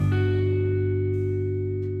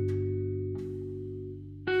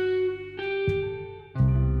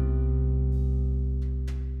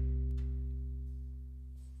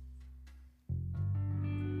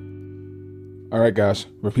All right, guys,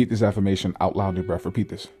 repeat this affirmation out loud in your breath. Repeat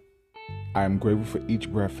this. I am grateful for each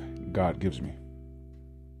breath God gives me.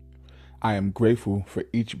 I am grateful for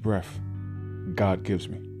each breath God gives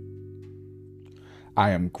me.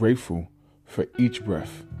 I am grateful for each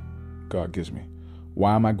breath God gives me.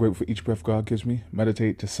 Why am I grateful for each breath God gives me?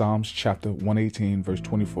 Meditate to Psalms chapter 118, verse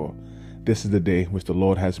 24. This is the day which the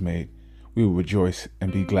Lord has made. We will rejoice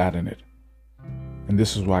and be glad in it. And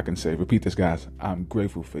this is what I can say. Repeat this, guys. I'm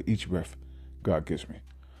grateful for each breath God gives me.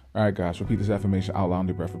 All right, guys, repeat this affirmation out loud in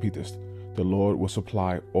your breath. Repeat this. The Lord will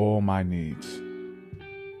supply all my needs.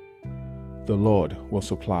 The Lord will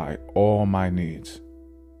supply all my needs.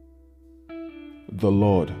 The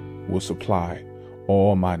Lord will supply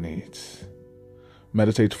all my needs.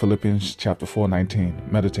 Meditate Philippians chapter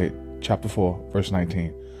 4:19. Meditate chapter 4, verse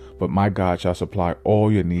 19. But my God shall supply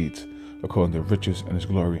all your needs according to riches and his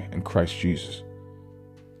glory in Christ Jesus.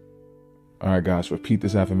 All right, guys, repeat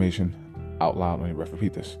this affirmation out loud on your breath.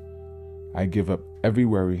 Repeat this. I give up every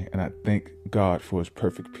worry and I thank God for his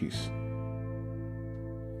perfect peace.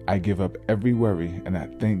 I give up every worry and I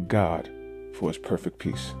thank God for his perfect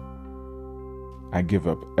peace. I give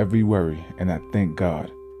up every worry and I thank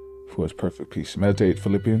God for his perfect peace. Meditate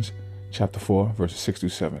Philippians chapter 4, verses 6 through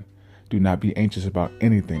 7. Do not be anxious about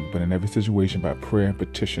anything, but in every situation by prayer and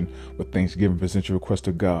petition with thanksgiving present your request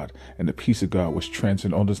to God, and the peace of God which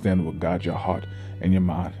transcends understanding will guide your heart and your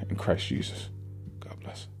mind in Christ Jesus.